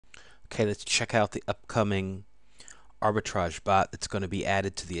Okay, let's check out the upcoming arbitrage bot that's going to be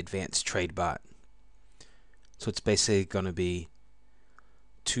added to the advanced trade bot. So it's basically going to be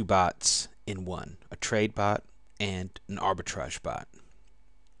two bots in one, a trade bot and an arbitrage bot.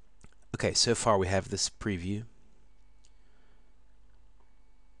 Okay, so far we have this preview.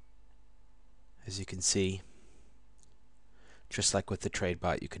 As you can see, just like with the trade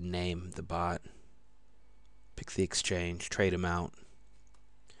bot, you can name the bot, pick the exchange, trade amount,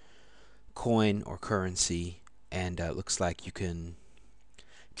 coin or currency, and it looks like you can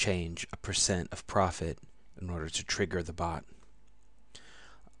change a % of profit in order to trigger the bot.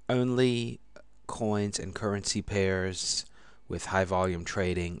 Only coins and currency pairs with high volume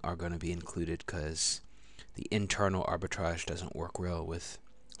trading are going to be included because the internal arbitrage doesn't work well with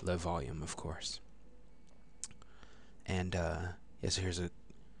low volume, of course. And yeah, so here's an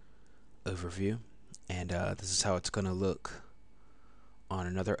overview, and this is how it's going to look on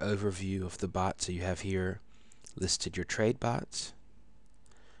another overview of the bot. So you have here listed your trade bots,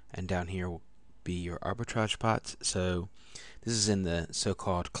 and down here will be your arbitrage bots. So this is in the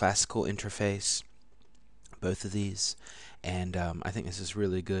so-called classical interface, both of these, and I think this is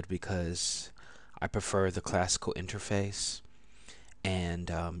really good because I prefer the classical interface, and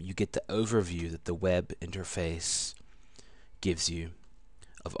you get the overview that the web interface gives you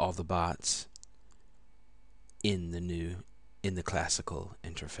of all the bots in the classical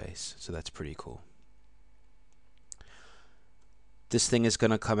interface. So that's pretty cool. This thing is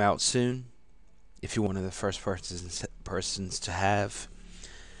going to come out soon. If you're one of the first persons to have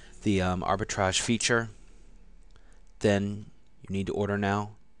the arbitrage feature, then you need to order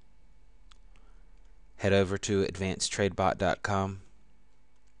now. Head over to advancedtradebot.com.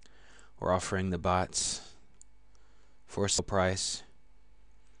 We're offering the bots for a sale price.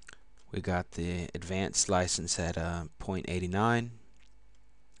 We got the advanced license at 0.89.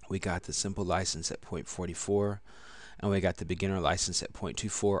 We got the simple license at 0.44. And we got the beginner license at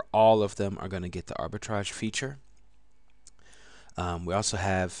 0.24. All of them are going to get the arbitrage feature. We also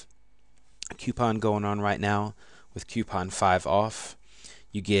have a coupon going on right now with coupon 5 off.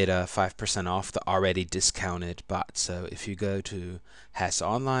 You get 5% off the already discounted bot. So if you go to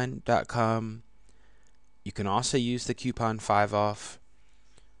hasonline.com, you can also use the coupon 5 off,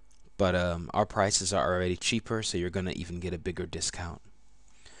 but our prices are already cheaper, so you're going to even get a bigger discount.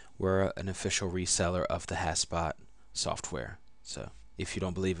 We're an official reseller of the Hasbot software, so if you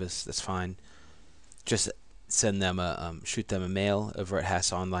don't believe us, that's fine. Just send them shoot them a mail over at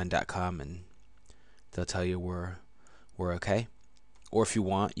hasonline.com, and they'll tell you we're okay. Or if you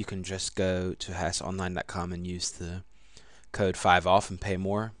want, you can just go to hasonline.com and use the code 5OFF and pay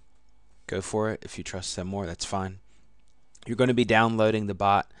more. Go for it. If you trust them more, that's fine. You're going to be downloading the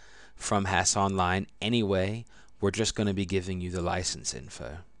bot from HasOnline anyway. We're just going to be giving you the license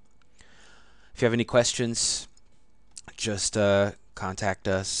info. If you have any questions, just contact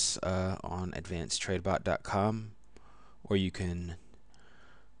us on advancedtradebot.com, or you can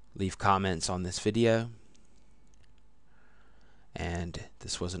leave comments on this video. And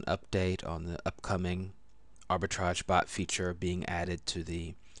this was an update on the upcoming arbitrage bot feature being added to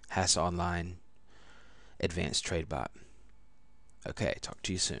the HasOnline Advanced Trade Bot. Okay, talk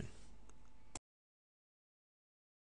to you soon.